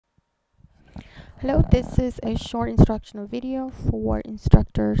Hello, this is a short instructional video for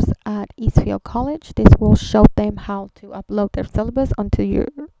instructors at Eastfield College. This will show them how to upload their syllabus onto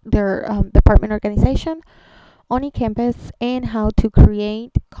their department organization on eCampus and how to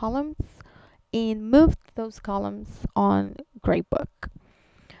create columns and move those columns on Gradebook.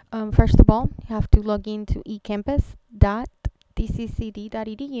 First of all, you have to log into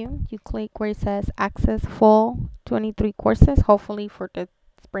ecampus.dccd.edu. You click where it says Access Fall 23 Courses. Hopefully for the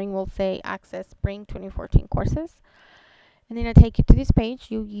spring will say Access Spring 2014 Courses. And then I take you to this page.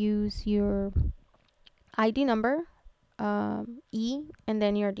 You use your ID number, and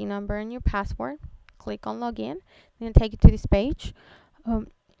then your ID number and your password. Click on Login. Then take you to this page.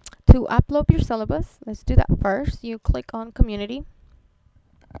 To upload your syllabus, let's do that first. You click on Community.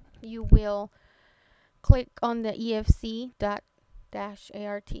 You will click on the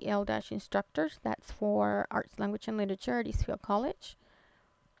EFC.ARTL-instructors. That's for Arts, Language, and Literature at Eastfield College.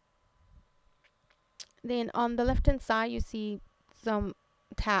 Then on the left hand side, you see some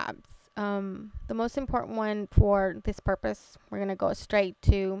tabs. The most important one for this purpose, we're going to go straight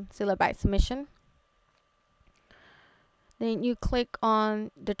to syllabi submission. Then you click on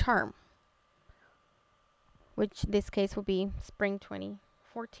the term, which in this case will be spring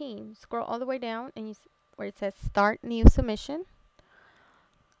 2014. Scroll all the way down and where it says start new submission.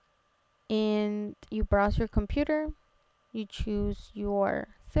 And you browse your computer. You choose your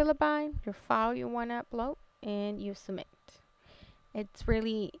syllabi, your file you want to upload, and you submit. It's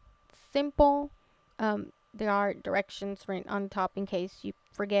really simple. There are directions written on top in case you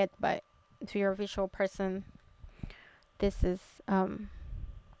forget, but if you're a visual person, this is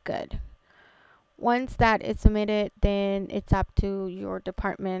good. Once that is submitted, then it's up to your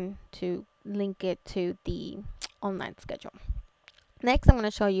department to link it to the online schedule. Next, I'm going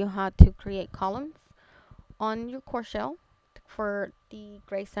to show you how to create columns on your course shell for the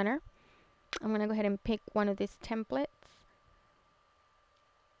Grade Center. I'm going to go ahead and pick one of these templates.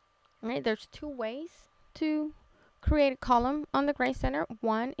 Right, there's two ways to create a column on the Grade Center.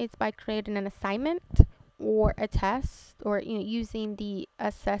 One is by creating an assignment or a test, or using the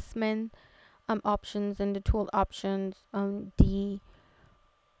assessment options and the tool options on the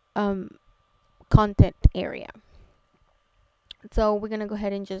content area. So we're gonna go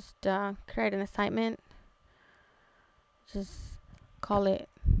ahead and just create an assignment. Just call it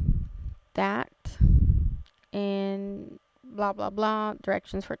that, and blah blah blah.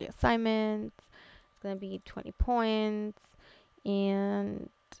 Directions for the assignment. It's gonna be 20 points and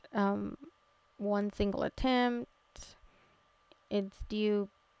one single attempt. It's due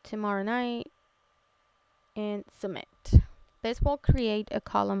tomorrow night, and submit. This will create a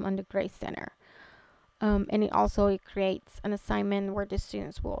column on the Grade Center. And it creates an assignment where the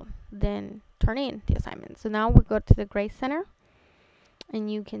students will then turn in the assignment. So now we go to the Grade Center,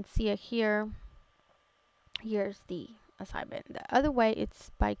 and you can see it here. Here's the assignment. The other way, it's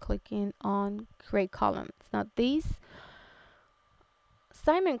by clicking on Create Columns. Now these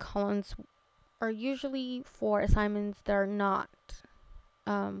assignment columns are usually for assignments that are not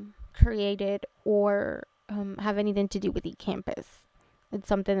created or have anything to do with eCampus. It's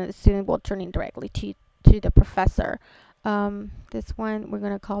something that the student will turn in directly to the professor. This one, we're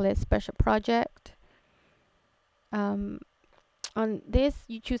going to call it Special Project. On this,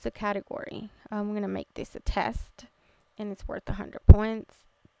 you choose a category. I'm going to make this a test, and it's worth 100 points.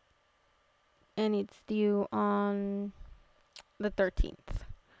 And it's due on the 13th.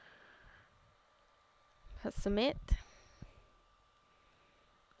 Press submit.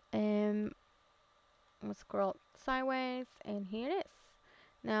 And we'll scroll sideways, and here it is.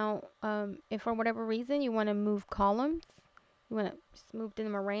 Now, if for whatever reason you want to move columns, you want to just move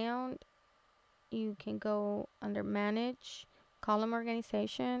them around, you can go under Manage Column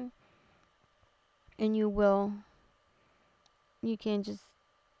Organization, and you can just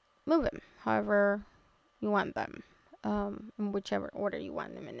move them however you want them, in whichever order you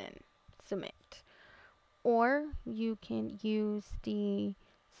want them, and then submit. Or you can use the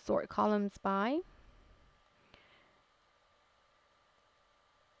sort columns by.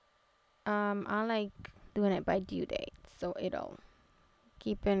 I like doing it by due date, so it'll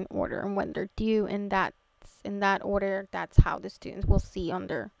keep in order and when they're due, and that's in that order. That's how the students will see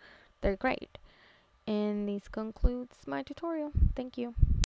under their grade. And this concludes my tutorial. Thank you.